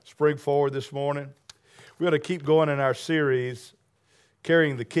spring forward this morning. We're going to keep going in our series,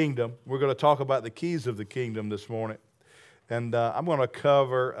 Carrying the Kingdom. We're going to talk about the keys of the kingdom this morning. And I'm going to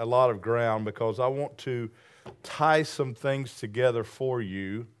cover a lot of ground because I want to tie some things together for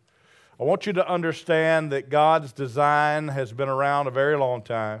you. I want you to understand that God's design has been around a very long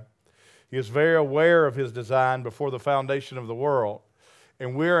time. He is very aware of His design before the foundation of the world.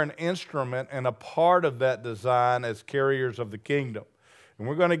 And we're an instrument and a part of that design as carriers of the kingdom. And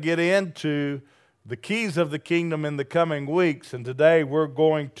we're going to get into the keys of the kingdom in the coming weeks. And today we're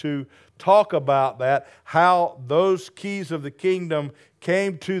going to talk about that, how those keys of the kingdom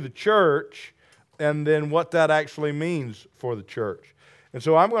came to the church, and then what that actually means for the church. And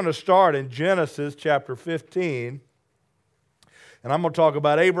so I'm going to start in Genesis chapter 15. And I'm going to talk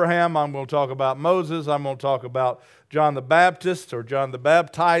about Abraham, I'm going to talk about Moses, I'm going to talk about John the Baptist or John the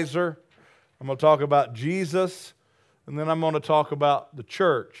Baptizer, I'm going to talk about Jesus, and then I'm going to talk about the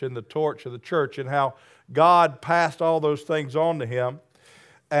church and the torch of the church and how God passed all those things on to him.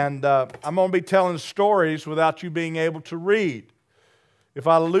 And I'm going to be telling stories without you being able to read. If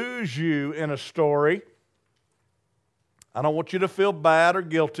I lose you in a story, I don't want you to feel bad or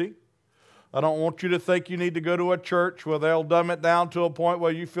guilty. I don't want you to think you need to go to a church where they'll dumb it down to a point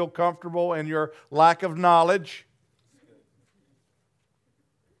where you feel comfortable in your lack of knowledge.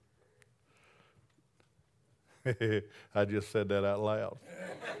 I just said that out loud.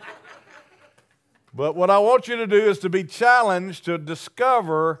 But what I want you to do is to be challenged to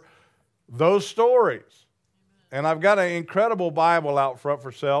discover those stories. And I've got an incredible Bible out front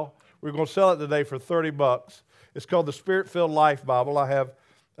for sale. We're going to sell it today for $30. It's called the Spirit-Filled Life Bible. I have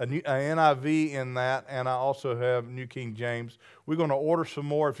an NIV in that, and I also have New King James. We're going to order some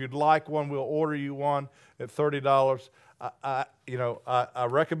more. If you'd like one, we'll order you one at $30. I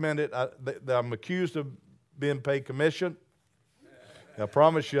recommend it. I'm accused of being paid commission. I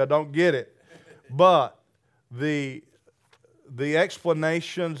promise you I don't get it. But the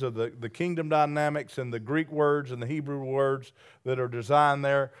explanations of the kingdom dynamics and the Greek words and the Hebrew words that are designed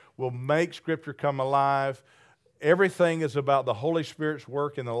there will make Scripture come alive. Everything is about the Holy Spirit's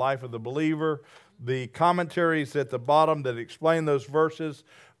work in the life of the believer. The commentaries at the bottom that explain those verses,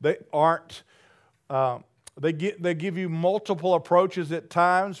 they aren't, they give you multiple approaches at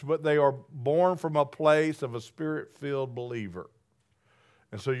times, but they are born from a place of a Spirit-filled believer.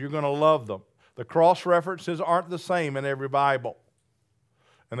 And so you're going to love them. The cross-references aren't the same in every Bible.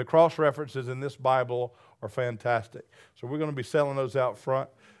 And the cross-references in this Bible are fantastic. So we're going to be selling those out front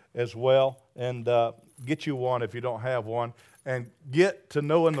as well. And get you one if you don't have one, and get to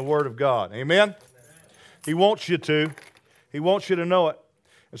knowing the Word of God. Amen? He wants you to. He wants you to know it.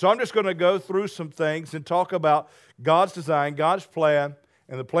 And so I'm just going to go through some things and talk about God's design, God's plan,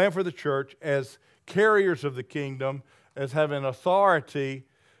 and the plan for the church as carriers of the kingdom, as having authority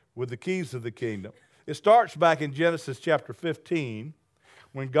with the keys of the kingdom. It starts back in Genesis chapter 15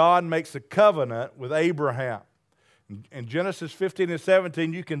 when God makes a covenant with Abraham. In Genesis 15 and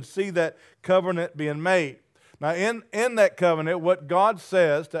 17, you can see that covenant being made. Now, in that covenant, what God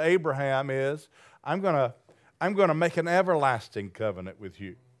says to Abraham is, I'm going to make an everlasting covenant with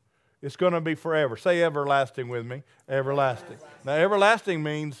you. It's going to be forever. Say everlasting with me. Everlasting. Now, everlasting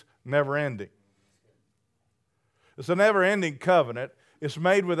means never ending. It's a never ending covenant. It's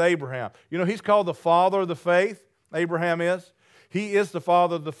made with Abraham. You know, he's called the father of the faith. Abraham is. He is the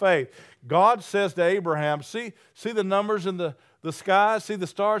father of the faith. God says to Abraham, see the numbers in the sky? See the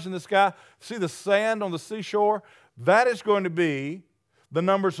stars in the sky? See the sand on the seashore? That is going to be the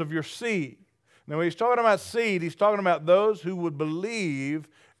numbers of your seed. Now, when he's talking about seed, he's talking about those who would believe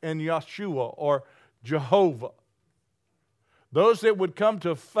in Yeshua or Jehovah. Those that would come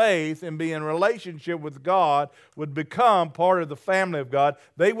to faith and be in relationship with God would become part of the family of God.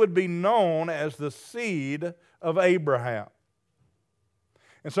 They would be known as the seed of Abraham.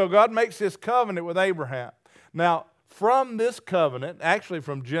 And so God makes this covenant with Abraham. Now, from this covenant, actually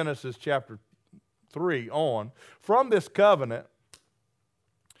from Genesis chapter 3 on, from this covenant,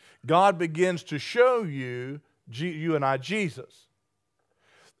 God begins to show you and I Jesus.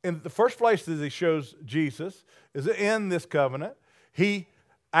 In the first place that He shows Jesus is in this covenant. He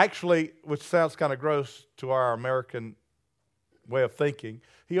actually, which sounds kind of gross to our American way of thinking,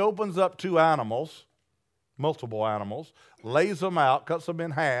 He opens up two animals, multiple animals, lays them out, cuts them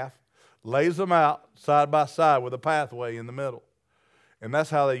in half, lays them out side by side with a pathway in the middle. And that's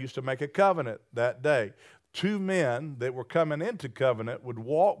how they used to make a covenant that day. Two men that were coming into covenant would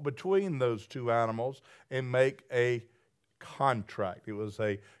walk between those two animals and make a contract. It was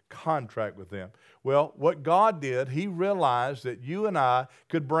a contract with them. Well, what God did, He realized that you and I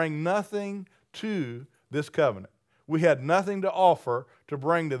could bring nothing to this covenant. we had nothing to offer to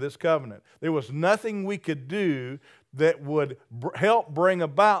bring to this covenant. There was nothing we could do that would help bring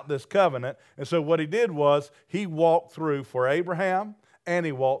about this covenant. And so what he did was he walked through for Abraham and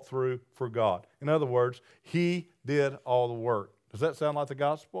he walked through for God. In other words, he did all the work. Does that sound like the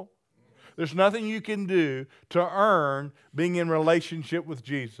gospel? There's nothing you can do to earn being in relationship with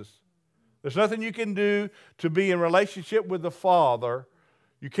Jesus. There's nothing you can do to be in relationship with the Father.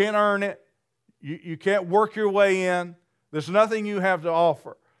 You can't earn it. You can't work your way in. There's nothing you have to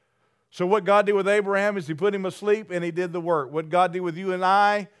offer. So what God did with Abraham is he put him asleep and he did the work. What God did with you and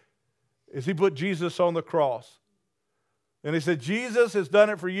I is he put Jesus on the cross. And he said, Jesus has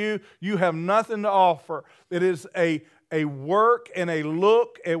done it for you. You have nothing to offer. It is a work and a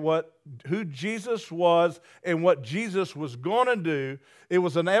look at who Jesus was and what Jesus was going to do. It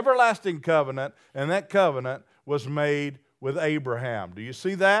was an everlasting covenant, and that covenant was made with Abraham. Do you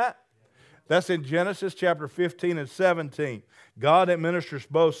see that? That's in Genesis chapter 15 and 17. God administers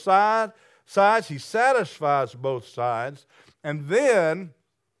both sides. He satisfies both sides. And then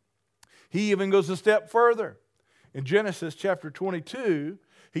he even goes a step further. In Genesis chapter 22,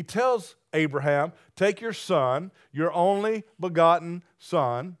 he tells Abraham, take your son, your only begotten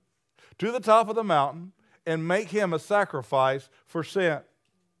son, to the top of the mountain and make him a sacrifice for sin.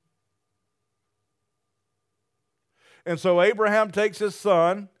 And so Abraham takes his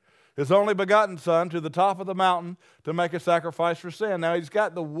son, his only begotten son, to the top of the mountain to make a sacrifice for sin. Now he's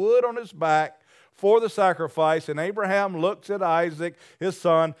got the wood on his back for the sacrifice, and Abraham looks at Isaac, his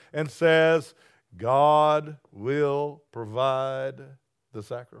son, and says, God will provide the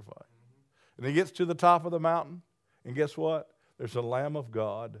sacrifice. And he gets to the top of the mountain, and guess what? There's a Lamb of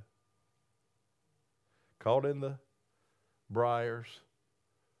God caught in the briars.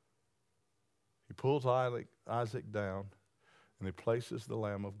 He pulls Isaac down, and he places the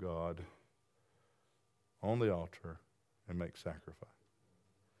Lamb of God on the altar and makes sacrifice.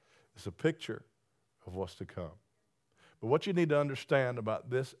 It's a picture of what's to come. But what you need to understand about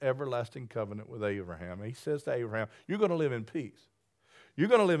this everlasting covenant with Abraham, he says to Abraham, you're going to live in peace. You're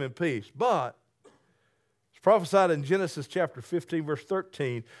going to live in peace. But it's prophesied in Genesis chapter 15, verse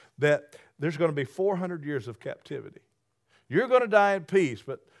 13, that there's going to be 400 years of captivity. You're going to die in peace,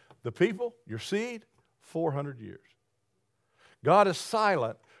 but the people, your seed, 400 years. God is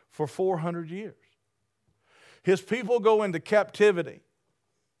silent for 400 years. His people go into captivity,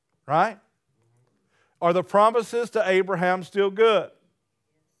 right? Are the promises to Abraham still good?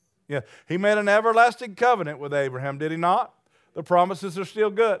 Yeah. He made an everlasting covenant with Abraham, did he not? The promises are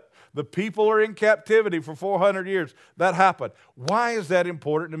still good. The people are in captivity for 400 years. That happened. Why is that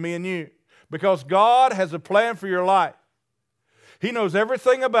important to me and you? Because God has a plan for your life. He knows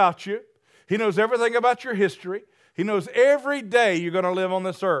everything about you. He knows everything about your history. He knows every day you're going to live on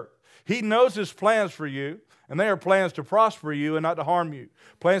this earth. He knows His plans for you, and they are plans to prosper you and not to harm you.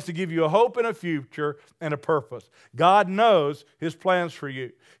 Plans to give you a hope and a future and a purpose. God knows His plans for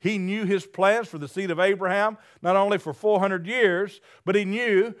you. He knew His plans for the seed of Abraham, not only for 400 years, but He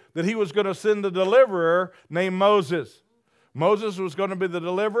knew that He was going to send a deliverer named Moses. Moses was going to be the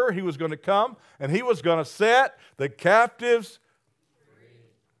deliverer. He was going to come, and he was going to set the captives free.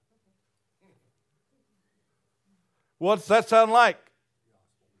 What's that sound like?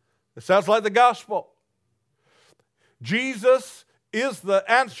 It sounds like the gospel. Jesus is the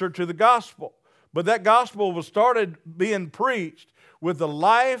answer to the gospel. But that gospel was started being preached with the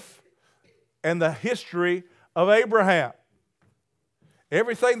life and the history of Abraham.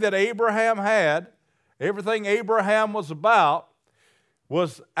 Everything that Abraham had, everything Abraham was about,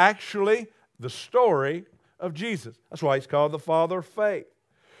 was actually the story of Jesus. That's why he's called the father of faith.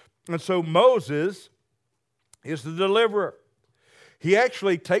 And so Moses is the deliverer. He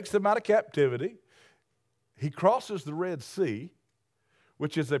actually takes them out of captivity. He crosses the Red Sea,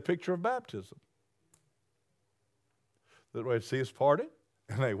 which is a picture of baptism. The Red Sea is parted,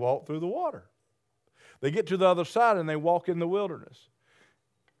 and they walk through the water. They get to the other side, and they walk in the wilderness.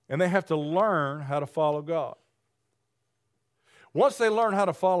 And they have to learn how to follow God. Once they learn how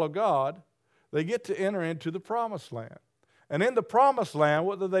to follow God, they get to enter into the promised land. And in the promised land,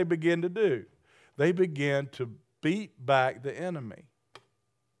 what do they begin to do? They begin to beat back the enemy.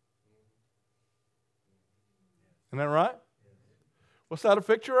 Isn't that right? What's that a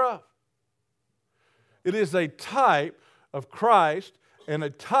picture of? It is a type of Christ and a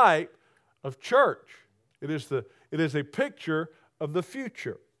type of church. It is a picture of the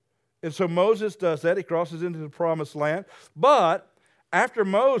future. And so Moses does that. He crosses into the promised land. But after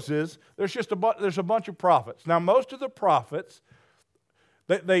Moses, there's a bunch of prophets. Now, most of the prophets,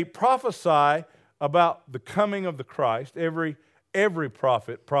 they prophesy about the coming of the Christ. Every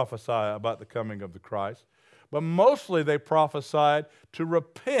prophet prophesy about the coming of the Christ. but mostly they prophesied to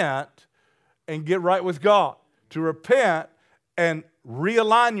repent and get right with God, to repent and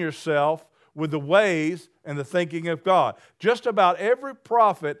realign yourself with the ways and the thinking of God. Just about every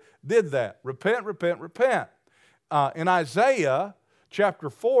prophet did that. Repent, repent, repent. In Isaiah chapter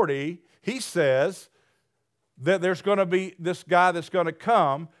 40, he says that there's going to be this guy that's going to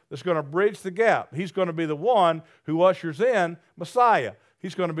come that's going to bridge the gap. He's going to be the one who ushers in Messiah.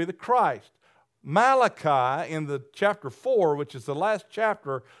 He's going to be the Christ. Malachi in the chapter 4, which is the last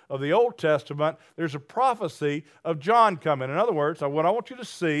chapter of the Old Testament, there's a prophecy of John coming. In other words, what I want you to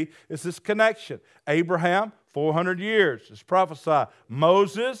see is this connection. Abraham, 400 years, is prophesied.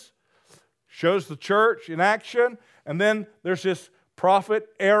 Moses shows the church in action, and then there's this prophet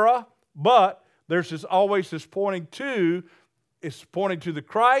era, but there's always this pointing to the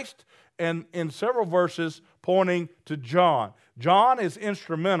Christ, and in several verses pointing to John. John is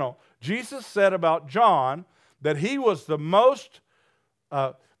instrumental. Jesus said about John that he was the most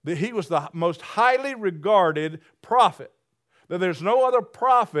highly regarded prophet. That there's no other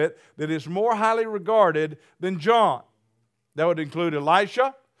prophet that is more highly regarded than John. That would include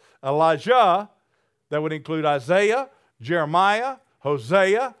Elisha, Elijah, that would include Isaiah, Jeremiah,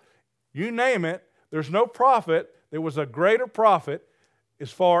 Hosea, you name it. There's no prophet that was a greater prophet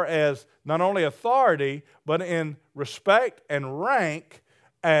as far as not only authority, but in respect and rank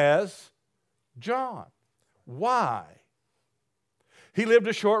as John. Why? He lived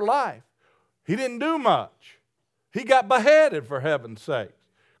a short life. He didn't do much. He got beheaded, for heaven's sakes,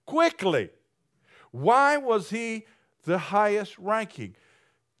 quickly. Why was he the highest ranking?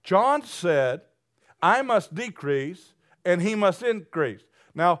 John said, I must decrease and he must increase.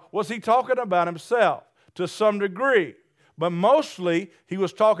 Now, was he talking about himself? To some degree. But mostly, he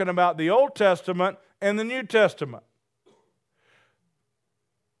was talking about the Old Testament and the New Testament.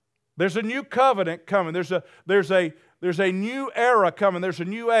 There's a new covenant coming. There's a new era coming. There's a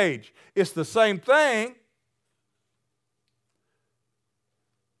new age. It's the same thing,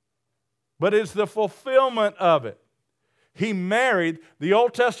 but it's the fulfillment of it. He married the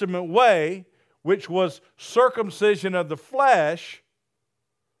Old Testament way, which was circumcision of the flesh,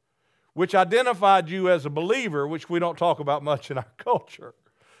 which identified you as a believer, which we don't talk about much in our culture.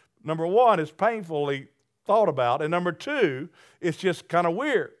 Number one, it's painfully thought about. And number two, it's just kind of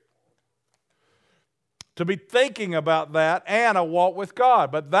weird to be thinking about that and a walk with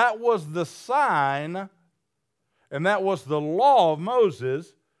God. But that was the sign, and that was the law of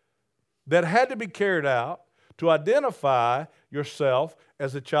Moses that had to be carried out to identify yourself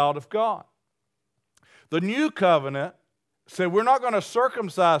as a child of God. The new covenant said we're not going to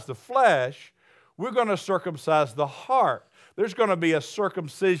circumcise the flesh, we're going to circumcise the heart. There's going to be a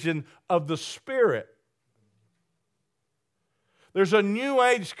circumcision of the spirit. There's a new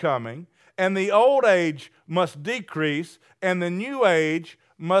age coming, and the old age must decrease, and the new age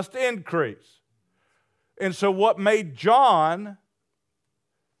must increase. And so what made John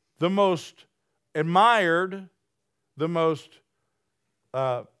the most admired, the most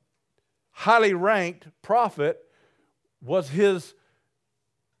highly ranked prophet was his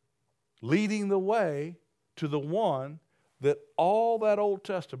leading the way to the one that all that Old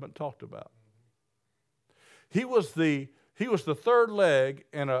Testament talked about. He was the third leg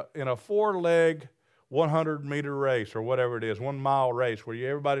in a four-leg 100-meter race or whatever it is, 1 mile race where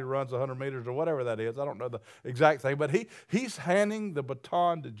everybody runs 100 meters or whatever that is. I don't know the exact thing, but he's handing the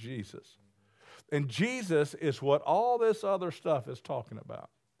baton to Jesus. And Jesus is what all this other stuff is talking about.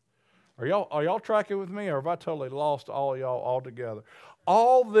 Are y'all tracking with me, or have I totally lost all y'all altogether?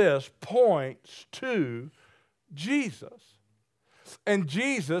 All this points to Jesus. And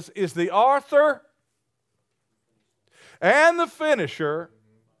Jesus is the author and the finisher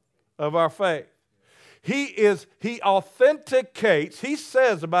of our faith. He authenticates, he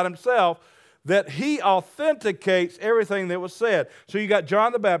says about himself that he authenticates everything that was said. So you got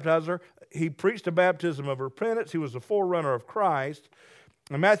John the Baptizer. He preached a baptism of repentance. He was the forerunner of Christ.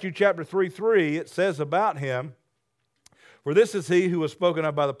 In Matthew chapter 3:3, it says about him, for this is he who was spoken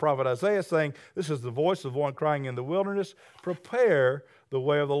of by the prophet Isaiah, saying, this is the voice of one crying in the wilderness, prepare the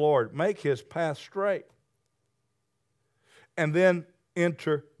way of the Lord, make his path straight. And then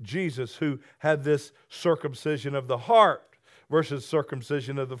enter Jesus, who had this circumcision of the heart versus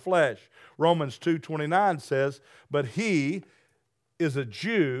circumcision of the flesh. Romans 2:29 says, but he is a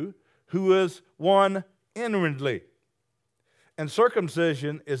Jew who is one inwardly. And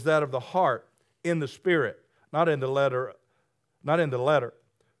circumcision is that of the heart in the spirit, not in the letter,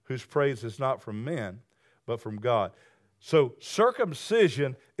 whose praise is not from men, but from God. So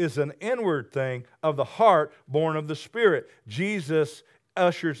circumcision is an inward thing of the heart born of the Spirit. Jesus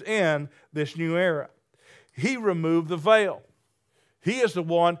ushers in this new era. He removed the veil. He is the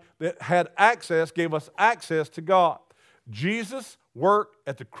one that had access, gave us access to God. Jesus' work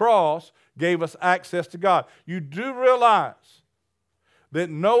at the cross gave us access to God. You do realize that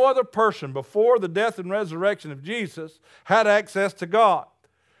no other person before the death and resurrection of Jesus had access to God.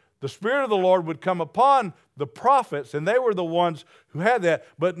 The Spirit of the Lord would come upon the prophets, and they were the ones who had that.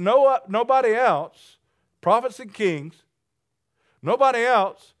 But nobody else, prophets and kings, nobody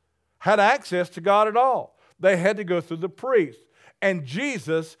else had access to God at all. They had to go through the priest. And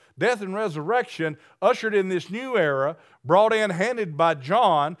Jesus, death and resurrection, ushered in this new era, brought in, handed by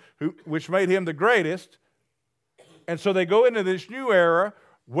John, which made him the greatest. And so they go into this new era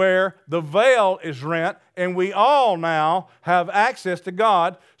where the veil is rent, and we all now have access to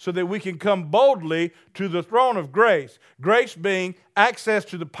God so that we can come boldly to the throne of grace. Grace being access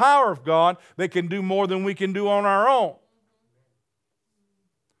to the power of God that can do more than we can do on our own.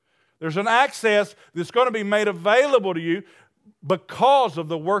 There's an access that's going to be made available to you because of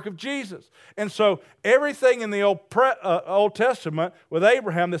the work of Jesus. And so everything in the Old Testament with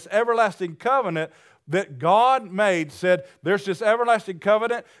Abraham, this everlasting covenant that God made, said there's this everlasting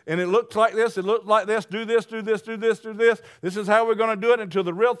covenant, and it looks like this, it looks like this, do this, do this, do this, do this. This is how we're going to do it until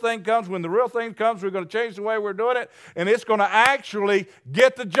the real thing comes. When the real thing comes, we're going to change the way we're doing it, and it's going to actually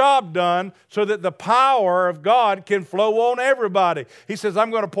get the job done so that the power of God can flow on everybody. He says,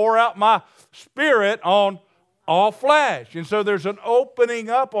 I'm going to pour out my Spirit on all flesh. And so there's an opening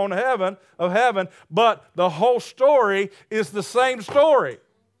up on heaven, but the whole story is the same story.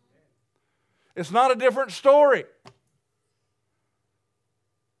 It's not a different story.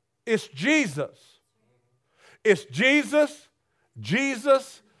 It's Jesus. It's Jesus,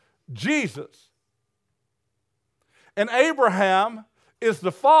 Jesus, Jesus. And Abraham is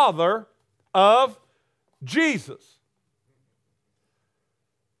the father of Jesus.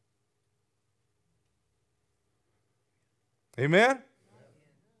 Amen?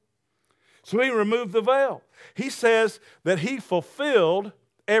 So he removed the veil. He says that he fulfilled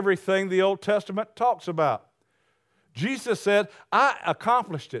everything the Old Testament talks about. Jesus said, I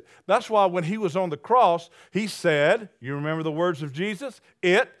accomplished it. That's why when he was on the cross, he said, you remember the words of Jesus?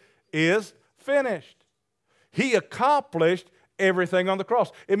 It is finished. He accomplished everything on the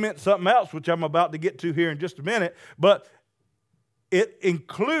cross. It meant something else, which I'm about to get to here in just a minute, but it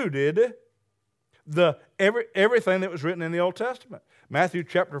included everything that was written in the Old Testament. Matthew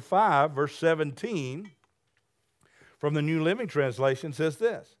chapter 5, verse 17, from the New Living Translation says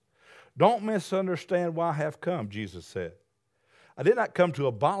this: don't misunderstand why I have come, Jesus said. I did not come to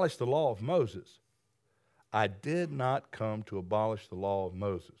abolish the law of Moses. I did not come to abolish the law of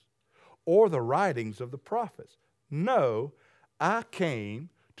Moses or the writings of the prophets. No, I came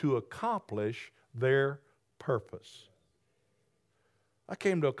to accomplish their purpose. I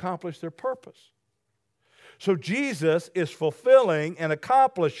came to accomplish their purpose. So Jesus is fulfilling and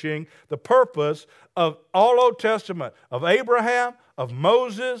accomplishing the purpose of all Old Testament, of Abraham, of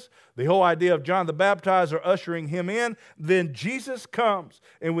Moses, the whole idea of John the Baptizer ushering him in. Then Jesus comes.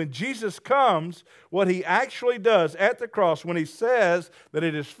 And when Jesus comes, what he actually does at the cross, when he says that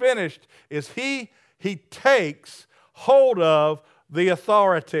it is finished, is he takes hold of the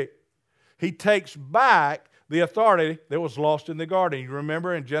authority. He takes back the authority that was lost in the garden. You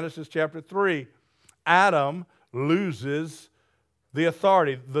remember in Genesis chapter 3, Adam loses the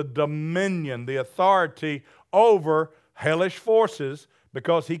authority, the dominion, the authority over hellish forces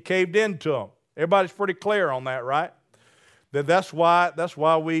because he caved into them. Everybody's pretty clear on that, right? That's why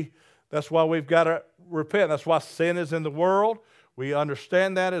we've got to repent. That's why sin is in the world. We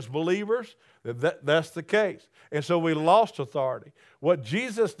understand that as believers. That's the case. And so we lost authority. What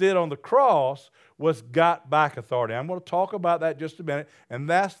Jesus did on the cross was got back authority. I'm going to talk about that just a minute, and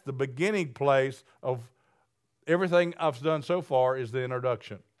that's the beginning place of everything I've done so far is the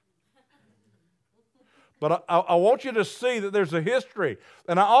introduction. But I want you to see that there's a history,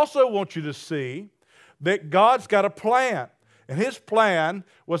 and I also want you to see that God's got a plan. And his plan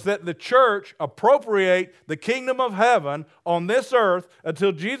was that the church appropriate the kingdom of heaven on this earth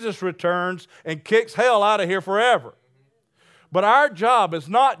until Jesus returns and kicks hell out of here forever. But our job is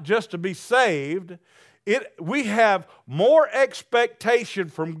not just to be saved. We have more expectation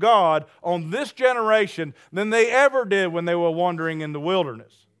from God on this generation than they ever did when they were wandering in the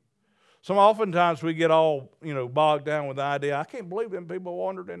wilderness. So oftentimes we get all, bogged down with the idea, I can't believe them people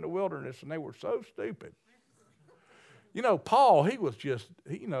wandered in the wilderness and they were so stupid. Paul, he was just,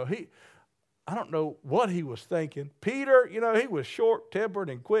 I don't know what he was thinking. Peter, he was short-tempered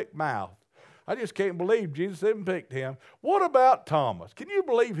and quick-mouthed. I just can't believe Jesus didn't pick him. What about Thomas? Can you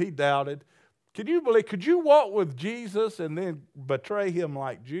believe he doubted? Can you believe, could you walk with Jesus and then betray him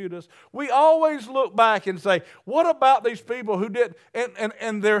like Judas? We always look back and say, what about these people who did,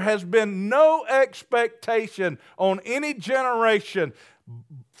 and there has been no expectation on any generation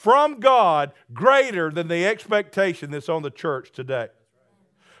from God greater than the expectation that's on the church today.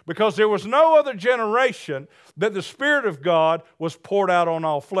 Because there was no other generation that the Spirit of God was poured out on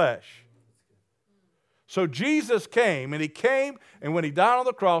all flesh. So Jesus came, and he came, and when he died on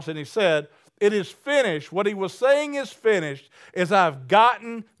the cross, and he said, it is finished. What he was saying is finished, is I've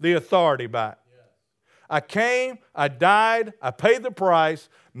gotten the authority back. I came, I died, I paid the price.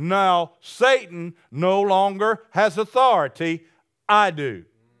 Now Satan no longer has authority. I do.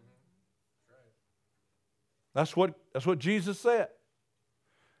 That's what Jesus said.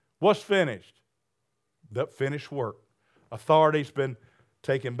 What's finished? The finished work. Authority's been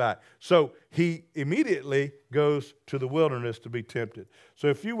taken back. So he immediately goes to the wilderness to be tempted. So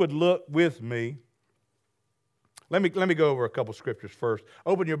if you would look with me, let me go over a couple scriptures first.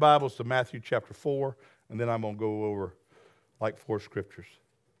 Open your Bibles to Matthew chapter 4, and then I'm going to go over like 4 scriptures.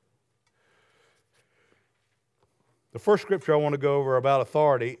 The first scripture I want to go over about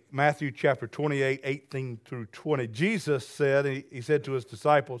authority, Matthew chapter 28, 18 through 20. Jesus said, he said to his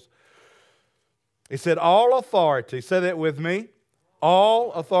disciples, he said, all authority, say that with me,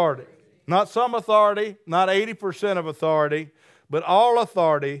 all authority, not some authority, not 80% of authority, but all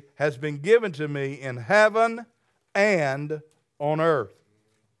authority has been given to me in heaven and on earth.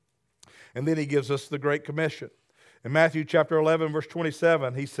 And then he gives us the Great Commission. In Matthew chapter 11, verse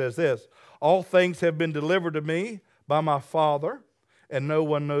 27, he says this, all things have been delivered to me by my Father, and no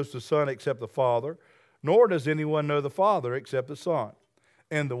one knows the Son except the Father, nor does anyone know the Father except the Son,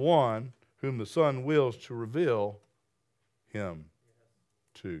 and the one whom the Son wills to reveal him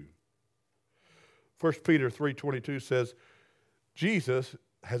to. 1 Peter 3:22 says, Jesus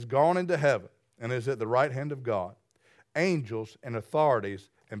has gone into heaven and is at the right hand of God. Angels and authorities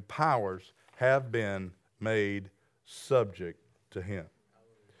and powers have been made subject to him.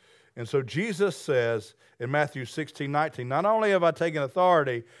 And so Jesus says in Matthew 16:19, not only have I taken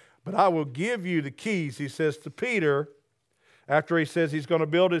authority, but I will give you the keys, he says to Peter, after he says he's going to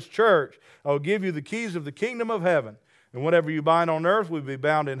build his church, I will give you the keys of the kingdom of heaven. And whatever you bind on earth will be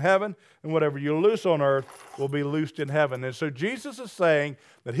bound in heaven, and whatever you loose on earth will be loosed in heaven. And so Jesus is saying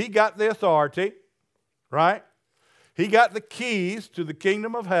that he got the authority, right? He got the keys to the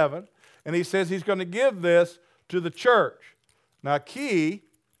kingdom of heaven, and he says he's going to give this to the church. Now, key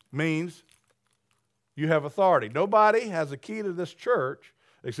means you have authority. Nobody has a key to this church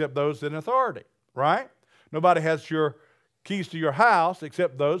except those in authority, right? Nobody has your keys to your house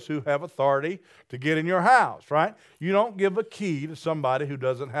except those who have authority to get in your house, right? You don't give a key to somebody who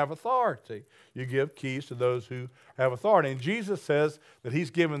doesn't have authority. You give keys to those who have authority. And Jesus says that he's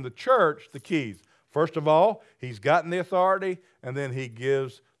given the church the keys. First of all, he's gotten the authority, and then he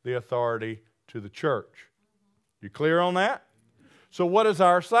gives the authority to the church. You clear on that? So what is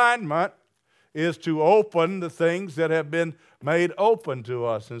our assignment? Is to open the things that have been made open to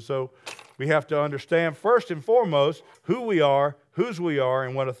us. And so we have to understand first and foremost who we are, whose we are,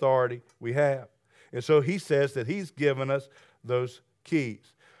 and what authority we have. And so he says that he's given us those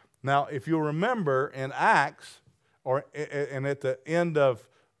keys. Now, if you'll remember in Acts, and at the end of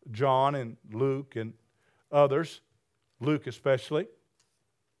John and Luke and others, Luke especially,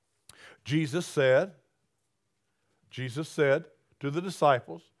 Jesus said to the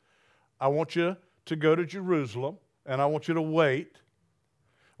disciples, I want you to go to Jerusalem, and I want you to wait.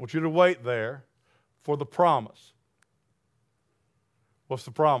 I want you to wait there for the promise. What's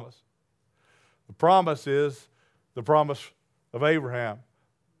the promise? The promise is the promise of Abraham.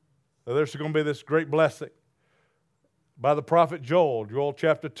 There's going to be this great blessing by the prophet Joel, Joel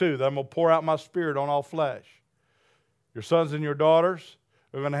chapter 2, that I'm going to pour out my spirit on all flesh. Your sons and your daughters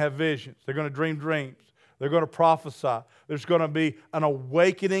are going to have visions. They're going to dream dreams. They're going to prophesy. There's going to be an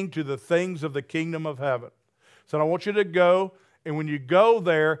awakening to the things of the kingdom of heaven. So I want you to go, and when you go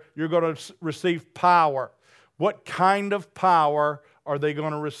there, you're going to receive power. What kind of power are they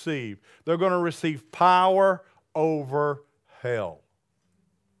going to receive? They're going to receive power over hell.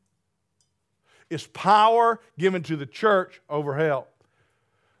 It's power given to the church over hell.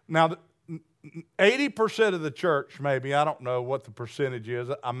 Now, 80% of the church, maybe, I don't know what the percentage is.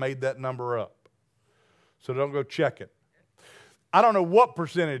 I made that number up. So don't go check it. I don't know what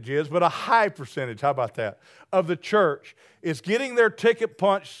percentage is, but a high percentage, how about that, of the church is getting their ticket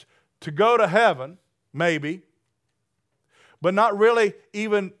punched to go to heaven, maybe, but not really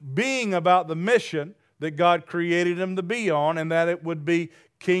even being about the mission that God created them to be on, and that it would be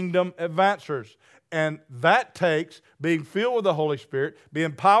kingdom advancers. And that takes being filled with the Holy Spirit, being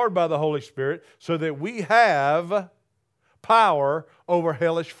empowered by the Holy Spirit, so that we have power over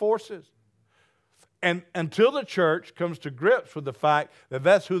hellish forces. And until the church comes to grips with the fact that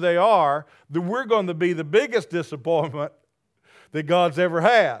that's who they are, then we're going to be the biggest disappointment that God's ever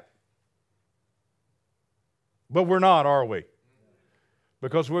had. But we're not, are we?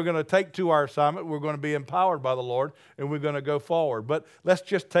 Because we're going to take to our assignment, we're going to be empowered by the Lord, and we're going to go forward. But let's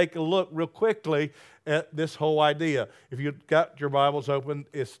just take a look real quickly at this whole idea. If you've got your Bibles open,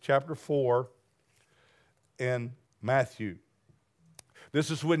 it's chapter 4 in Matthew.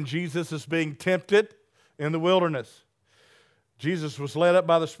 This is when Jesus is being tempted in the wilderness. Jesus was led up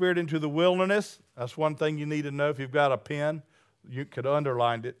by the Spirit into the wilderness. That's one thing you need to know. If you've got a pen, you could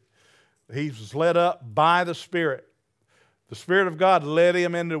underline it. He was led up by the Spirit. The Spirit of God led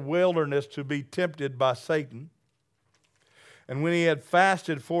him into the wilderness to be tempted by Satan. And when he had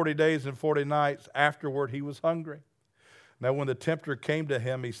fasted 40 days and 40 nights, afterward he was hungry. Now when the tempter came to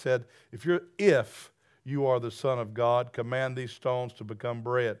him, he said, If you are the Son of God, command these stones to become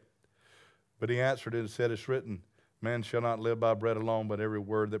bread. But he answered and said, It's written, man shall not live by bread alone, but every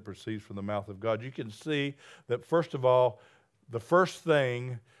word that proceeds from the mouth of God. You can see that, first of all, the first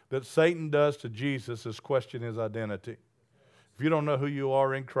thing that Satan does to Jesus is question his identity. If you don't know who you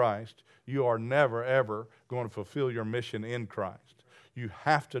are in Christ, you are never, ever going to fulfill your mission in Christ. You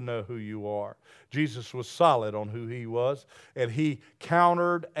have to know who you are. Jesus was solid on who he was, and he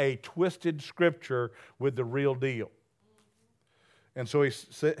countered a twisted scripture with the real deal. And so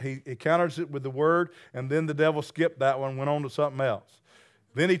he counters it with the word, and then the devil skipped that one and went on to something else.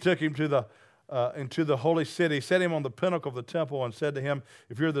 Then he took him to into the holy city, set him on the pinnacle of the temple, and said to him,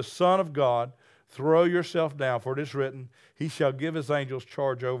 If you're the Son of God, throw yourself down, for it is written, He shall give His angels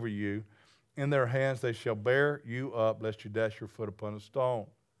charge over you. In their hands they shall bear you up, lest you dash your foot upon a stone.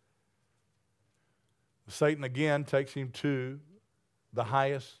 Satan again takes him to the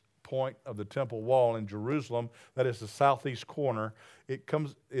highest point of the temple wall in Jerusalem. That is the southeast corner.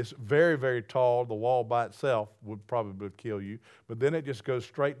 It's very, very tall. The wall by itself would probably kill you. But then it just goes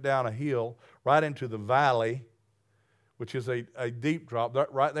straight down a hill, right into the valley, which is a deep drop.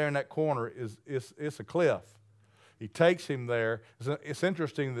 Right there in that corner it's a cliff. He takes him there. It's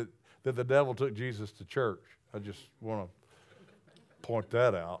interesting that the devil took Jesus to church. I just want to point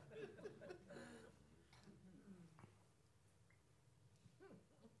that out.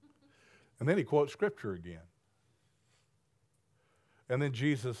 And then he quotes Scripture again. And then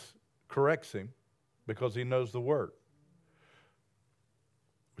Jesus corrects him because he knows the Word,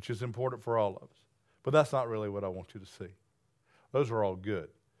 which is important for all of us. But that's not really what I want you to see. Those are all good.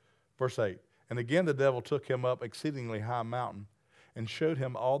 Verse 8, And again the devil took him up exceedingly high mountain and showed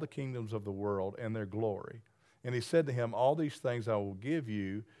him all the kingdoms of the world and their glory. And he said to him, All these things I will give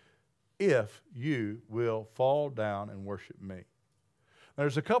you if you will fall down and worship me. Now,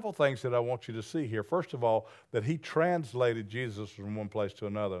 there's a couple things that I want you to see here. First of all, that he translated Jesus from one place to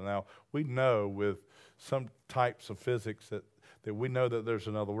another. Now, we know with some types of physics that we know that there's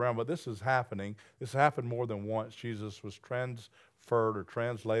another realm, but this is happening. This happened more than once. Jesus was transferred or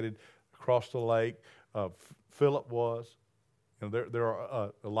translated across the lake. Philip was. You know, there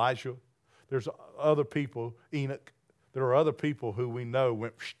are Elijah. There's other people, Enoch. There are other people who we know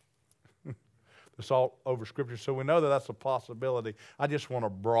went. It's all over Scripture, so we know that that's a possibility. I just want to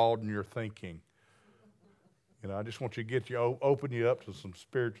broaden your thinking. You know, I just want you to open you up to some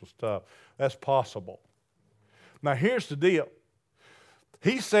spiritual stuff. That's possible. Now, here's the deal.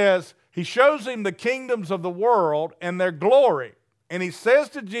 He says, he shows him the kingdoms of the world and their glory. And he says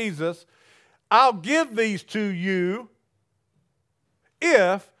to Jesus, I'll give these to you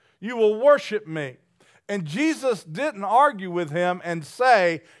if you will worship me. And Jesus didn't argue with him and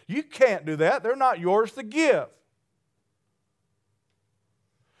say, you can't do that. They're not yours to give.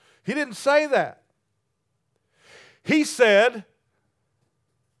 He didn't say that. He said,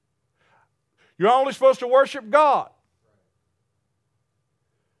 you're only supposed to worship God.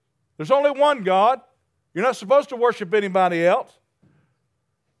 There's only one God. You're not supposed to worship anybody else.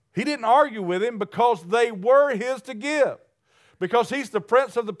 He didn't argue with him because they were his to give. Because he's the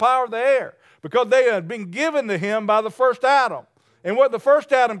prince of the power of the air. Because they had been given to him by the first Adam. And what the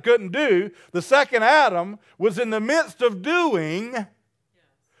first Adam couldn't do, the second Adam was in the midst of doing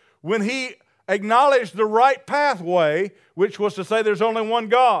when he acknowledged the right pathway, which was to say there's only one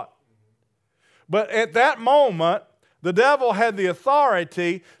God. But at that moment, the devil had the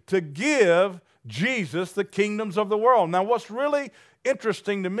authority to give Jesus the kingdoms of the world. Now, what's really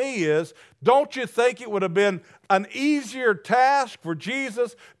interesting to me is, don't you think it would have been an easier task for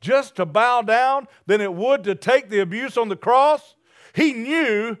Jesus just to bow down than it would to take the abuse on the cross? He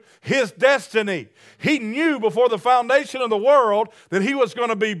knew his destiny. He knew before the foundation of the world that he was going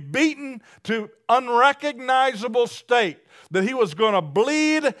to be beaten to unrecognizable state, that he was going to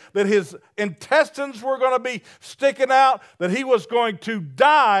bleed, that his intestines were going to be sticking out, that he was going to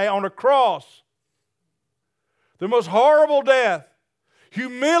die on a cross. The most horrible death,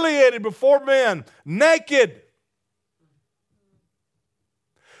 humiliated before men, naked.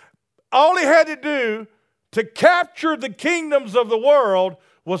 All he had to do to capture the kingdoms of the world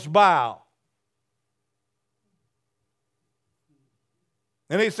was bow.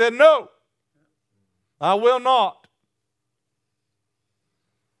 And he said, no, I will not.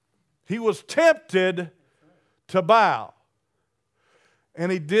 He was tempted to bow,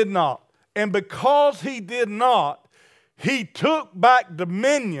 and he did not. And because he did not, he took back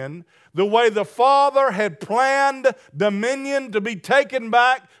dominion the way the Father had planned dominion to be taken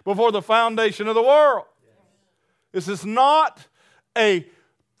back before the foundation of the world. This is not a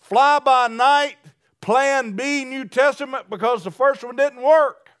fly-by-night plan B New Testament because the first one didn't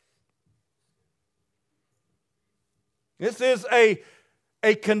work. This is a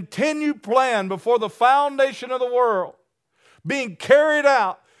continued plan before the foundation of the world being carried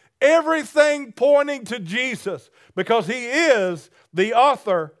out, everything pointing to Jesus because he is the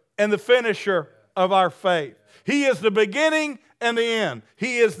author and the finisher of our faith. He is the beginning and the end.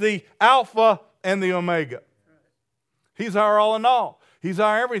 He is the Alpha and the Omega. He's our all in all. He's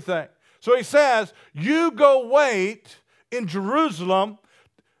our everything. So he says, you go wait in Jerusalem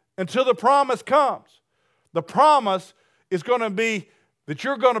until the promise comes. The promise is going to be that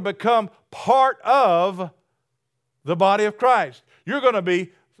you're going to become part of the body of Christ. You're going to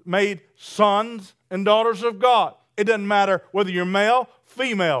be made sons and daughters of God. It doesn't matter whether you're male,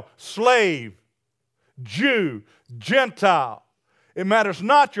 female, slave, Jew, Gentile. It matters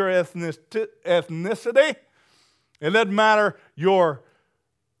not your ethnicity. It doesn't matter your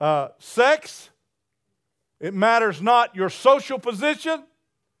sex. It matters not your social position.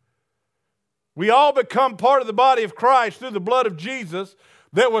 We all become part of the body of Christ through the blood of Jesus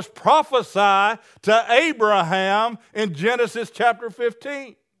that was prophesied to Abraham in Genesis chapter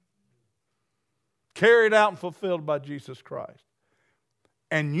 15. Carried out and fulfilled by Jesus Christ.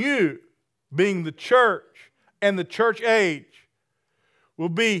 And you, being the church and the church age, will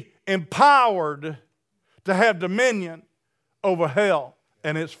be empowered to have dominion over hell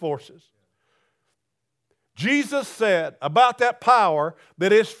and its forces. Jesus said about that power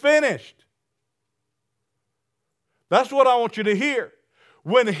that it's finished. That's what I want you to hear.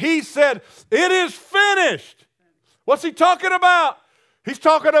 When he said, it is finished, what's he talking about? He's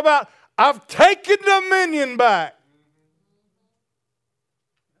talking about, I've taken dominion back.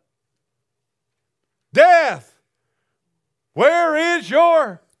 Death, where is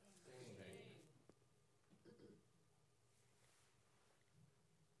your...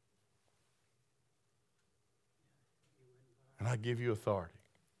 And I give you authority.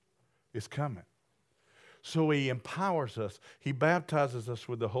 It's coming. So he empowers us. He baptizes us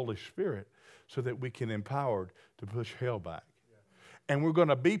with the Holy Spirit so that we can be empowered to push hell back. And we're going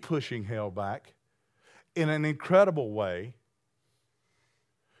to be pushing hell back in an incredible way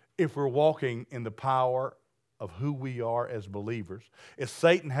if we're walking in the power of who we are as believers. If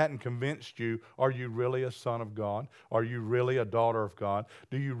Satan hadn't convinced you, are you really a son of God? Are you really a daughter of God?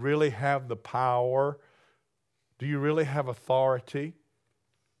 Do you really have the power? Do you really have authority?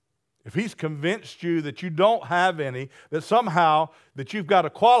 If he's convinced you that you don't have any, that somehow that you've got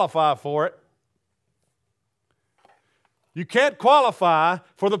to qualify for it, you can't qualify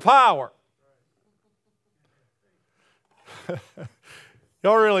for the power.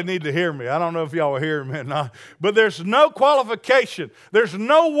 Y'all really need to hear me. I don't know if y'all are hearing me or not. But there's no qualification. There's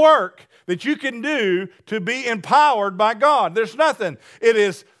no work that you can do to be empowered by God. There's nothing. It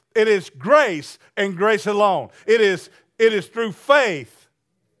is grace and grace alone. It is through faith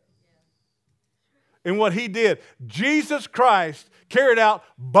in what he did. Jesus Christ carried out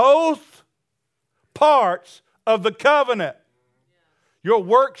both parts of the covenant. Your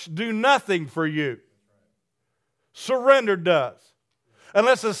works do nothing for you. Surrender does.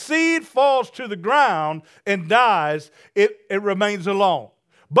 Unless a seed falls to the ground and dies, it remains alone.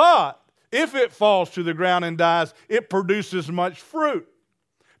 But if it falls to the ground and dies, it produces much fruit.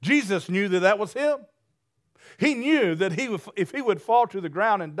 Jesus knew that that was him. He knew that if he would fall to the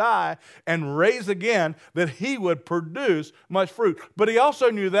ground and die and raise again, that he would produce much fruit. But he also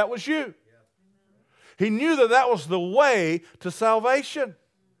knew that was you. He knew that that was the way to salvation,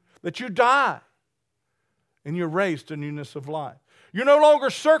 that you die and you're raised to newness of life. You're no longer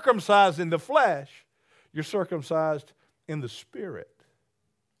circumcised in the flesh. You're circumcised in the spirit.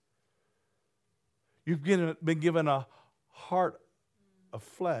 You've been given a heart of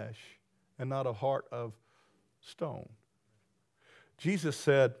flesh and not a heart of stone. Jesus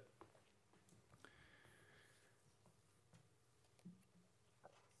said,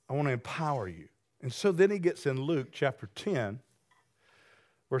 I want to empower you. And so then he gets in Luke chapter 10,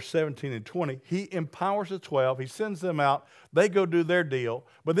 verse 17 and 20. He empowers the 12. He sends them out. They go do their deal.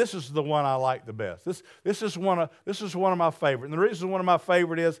 But this is the one I like the best. This is one of my favorite. And the reason one of my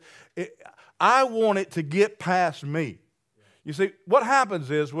favorite is I want it to get past me. You see, what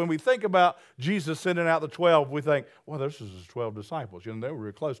happens is when we think about Jesus sending out the 12, we think, well, this is his 12 disciples. You know, they were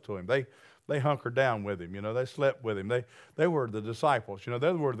real close to him. They hunkered down with him. You know, they slept with him. They were the disciples. You know,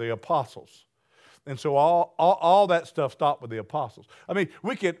 they were the apostles. And so all that stuff stopped with the apostles. I mean,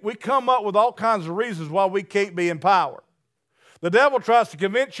 we come up with all kinds of reasons why we can't be empowered. The devil tries to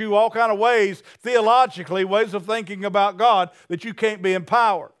convince you all kind of ways, theologically, ways of thinking about God, that you can't be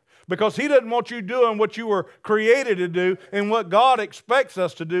empowered. Because he doesn't want you doing what you were created to do and what God expects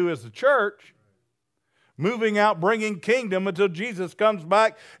us to do as the church. Moving out, bringing kingdom until Jesus comes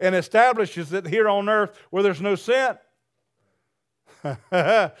back and establishes it here on earth where there's no sin.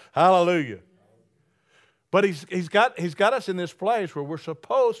 Hallelujah. But he's got us in this place where we're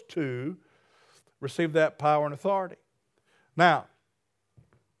supposed to receive that power and authority. Now,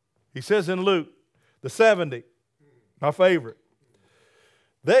 he says in Luke, the 70, my favorite,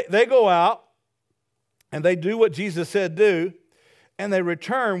 they go out and they do what Jesus said do, and they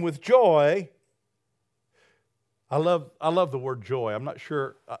return with joy. I love the word joy. I'm not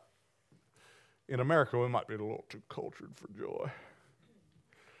sure. In America, we might be a little too cultured for joy.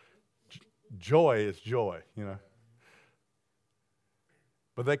 Joy is joy, you know.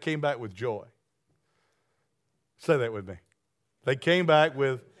 But they came back with joy. Say that with me. They came back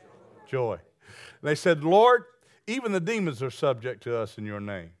with joy. They said, Lord, even the demons are subject to us in your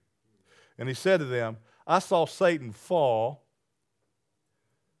name. And he said to them, I saw Satan fall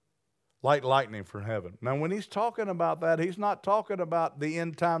like lightning from heaven. Now, when he's talking about that, he's not talking about the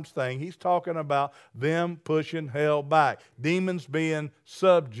end times thing. He's talking about them pushing hell back. Demons being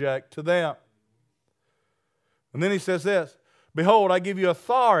subject to them. And then he says this, behold, I give you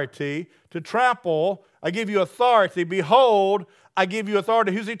authority to trample. I give you authority. Behold, I give you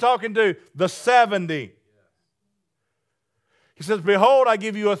authority. Who's he talking to? The 70. He says, behold, I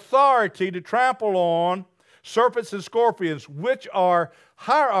give you authority to trample on serpents and scorpions, which are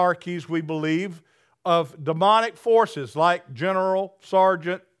hierarchies, we believe, of demonic forces like general,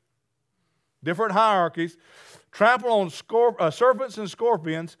 sergeant, different hierarchies. Trample on serpents and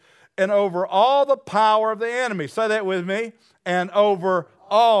scorpions, and over all the power of the enemy. Say that with me. And over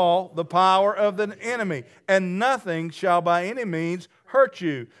all the power of the enemy. And nothing shall by any means hurt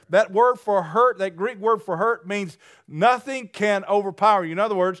you. That word for hurt, that Greek word for hurt, means nothing can overpower you. In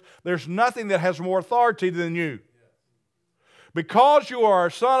other words, there's nothing that has more authority than you. Because you are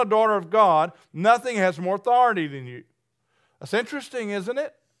a son or daughter of God, nothing has more authority than you. That's interesting, isn't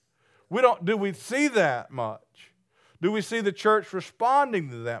it? Do we see that much? Do we see the church responding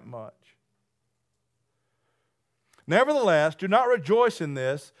to that much? Nevertheless, do not rejoice in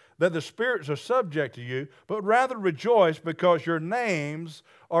this, that the spirits are subject to you, but rather rejoice because your names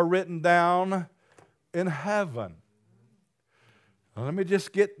are written down in heaven. Now, let me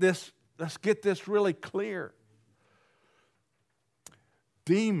just get this, let's get this really clear.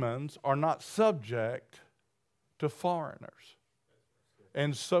 Demons are not subject to foreigners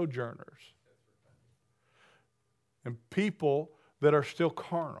and sojourners and people that are still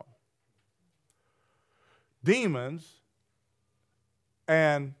carnal. Demons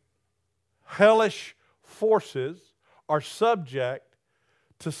and hellish forces are subject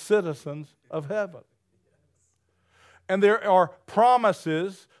to citizens of heaven. And there are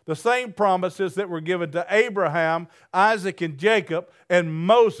promises, the same promises that were given to Abraham, Isaac, and Jacob, and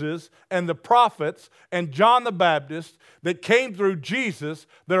Moses, and the prophets, and John the Baptist, that came through Jesus,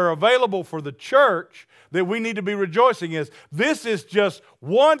 that are available for the church, that we need to be rejoicing in. This is just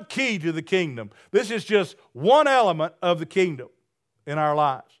one key to the kingdom. This is just one element of the kingdom in our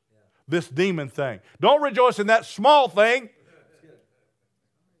lives. This demon thing. Don't rejoice in that small thing,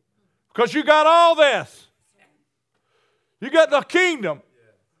 because you got all this. You got the kingdom.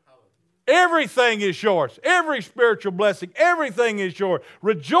 Everything is yours. Every spiritual blessing, everything is yours.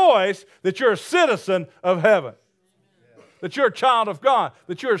 Rejoice that you're a citizen of heaven. That you're a child of God.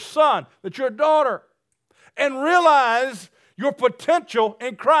 That you're a son. That you're a daughter. And realize your potential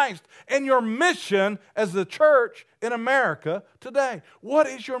in Christ and your mission as the church in America today. What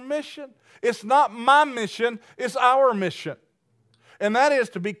is your mission? It's not my mission. It's our mission. And that is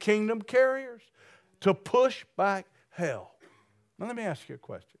to be kingdom carriers. To push back hell. Now let me ask you a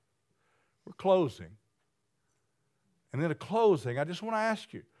question. We're closing. And in a closing, I just want to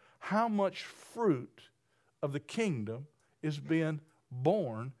ask you, how much fruit of the kingdom is being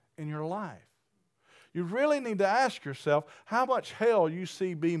born in your life? You really need to ask yourself how much hell you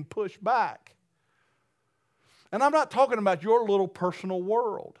see being pushed back. And I'm not talking about your little personal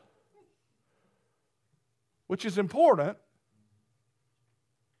world, which is important.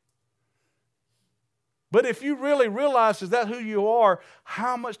 But if you really realize is that who you are,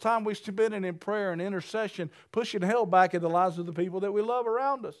 how much time we spend in prayer and intercession, pushing hell back in the lives of the people that we love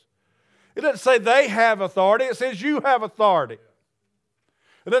around us. It doesn't say they have authority. It says you have authority.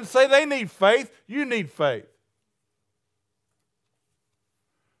 It doesn't say they need faith. You need faith.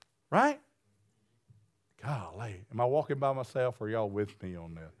 Right? Golly. Am I walking by myself or are y'all with me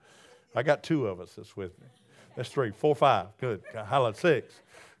on this? I got 2 of us that's with me. That's 3, 4, 5. Good. Hallelujah. 6.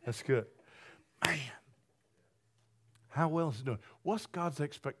 That's good. Man. How well is it doing? What's God's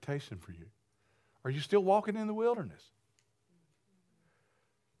expectation for you? Are you still walking in the wilderness?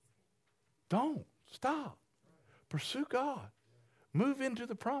 Don't. Stop. Pursue God. Move into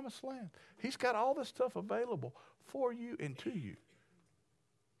the promised land. He's got all this stuff available for you and to you.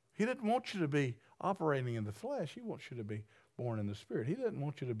 He didn't want you to be operating in the flesh. He wants you to be born in the Spirit. He doesn't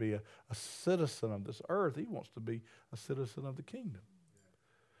want you to be a citizen of this earth. He wants to be a citizen of the kingdom.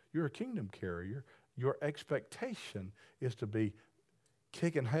 You're a kingdom carrier. Your expectation is to be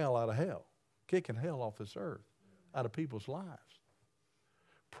kicking hell out of hell, kicking hell off this earth, out of people's lives,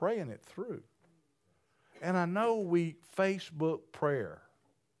 praying it through. And I know we Facebook prayer.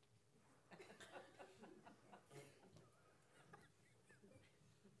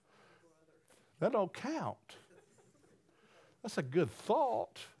 That don't count. That's a good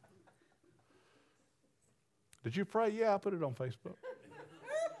thought. Did you pray? Yeah, I put it on Facebook.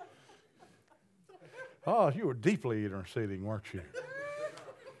 Oh, you were deeply interceding, weren't you?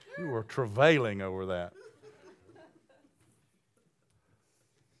 You were travailing over that.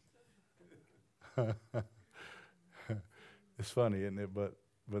 It's funny, isn't it? But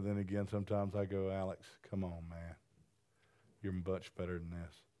then again, sometimes I go, Alex, come on, man. You're much better than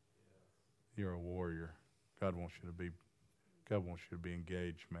this. You're a warrior. God wants you to be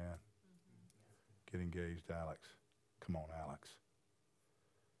engaged, man. Get engaged, Alex. Come on, Alex.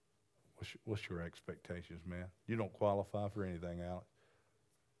 What's your expectations, man? You don't qualify for anything, Alex.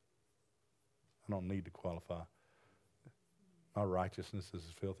 I don't need to qualify. My righteousness is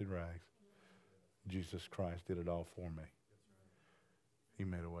as filthy rags. Jesus Christ did it all for me. He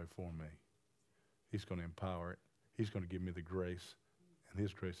made a way for me. He's going to empower it. He's going to give me the grace, and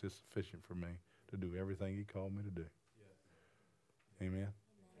His grace is sufficient for me to do everything He called me to do. Amen?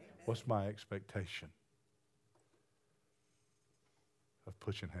 What's my expectation of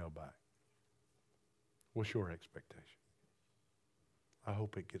pushing hell back? What's your expectation? I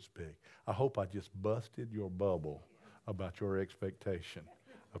hope it gets big. I hope I just busted your bubble about your expectation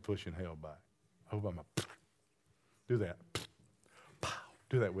of pushing hell back. I hope I'm do that. Pow.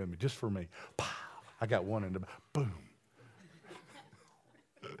 Do that with me, just for me. Pow. I got one in the boom.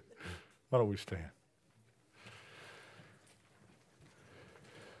 Why don't we stand?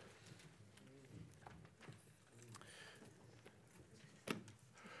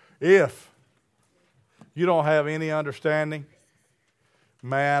 If you don't have any understanding,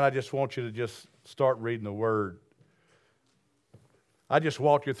 man, I just want you to just start reading the Word. I just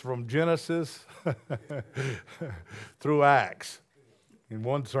walked you from Genesis through Acts in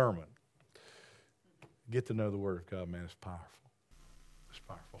one sermon. Get to know the Word of God, man. It's powerful. It's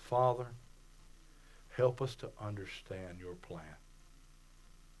powerful. Father, help us to understand your plan.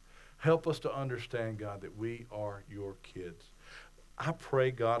 Help us to understand, God, that we are your kids. I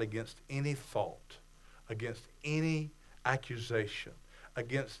pray, God, against any thought, against any accusation,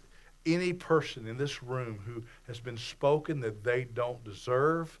 against any person in this room who has been spoken that they don't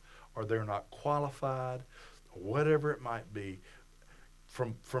deserve or they're not qualified, or whatever it might be,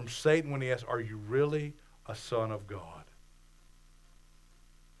 from Satan when he asks, are you really a son of God?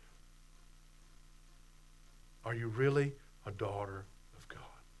 Are you really a daughter of God?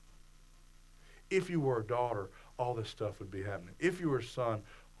 If you were a daughter, all this stuff would be happening. If you were a son,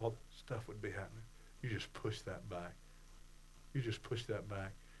 all this stuff would be happening. You just push that back. You just push that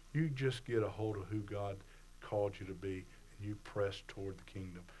back. You just get a hold of who God called you to be, and you press toward the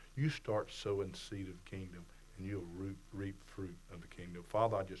kingdom. You start sowing seed of the kingdom, and you'll reap fruit of the kingdom.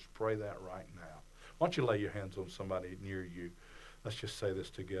 Father, I just pray that right now. Why don't you lay your hands on somebody near you? Let's just say this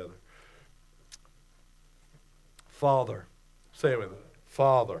together. Father, say it with me.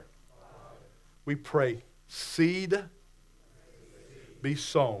 Father, we pray seed be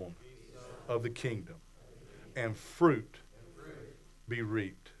sown of the kingdom, and fruit be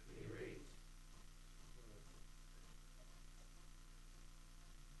reaped.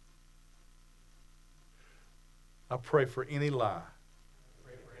 I pray for any lie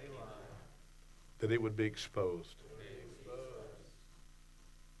that it would be exposed.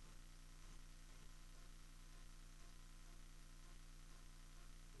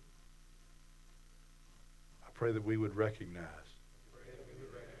 I pray that we would recognize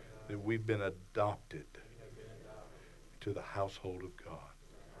that we've been adopted to the household of God.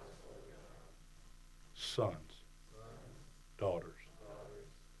 Sons, daughters,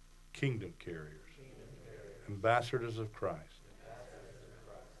 kingdom carriers, ambassadors of Christ,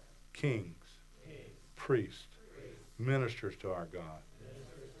 kings, priests, ministers to our God,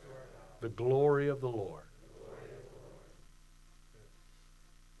 the glory of the Lord.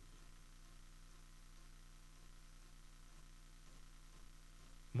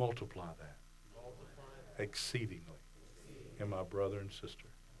 Multiply that exceedingly in my brother and sister.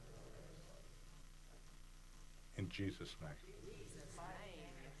 In Jesus' name.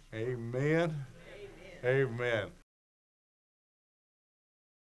 Amen. Amen.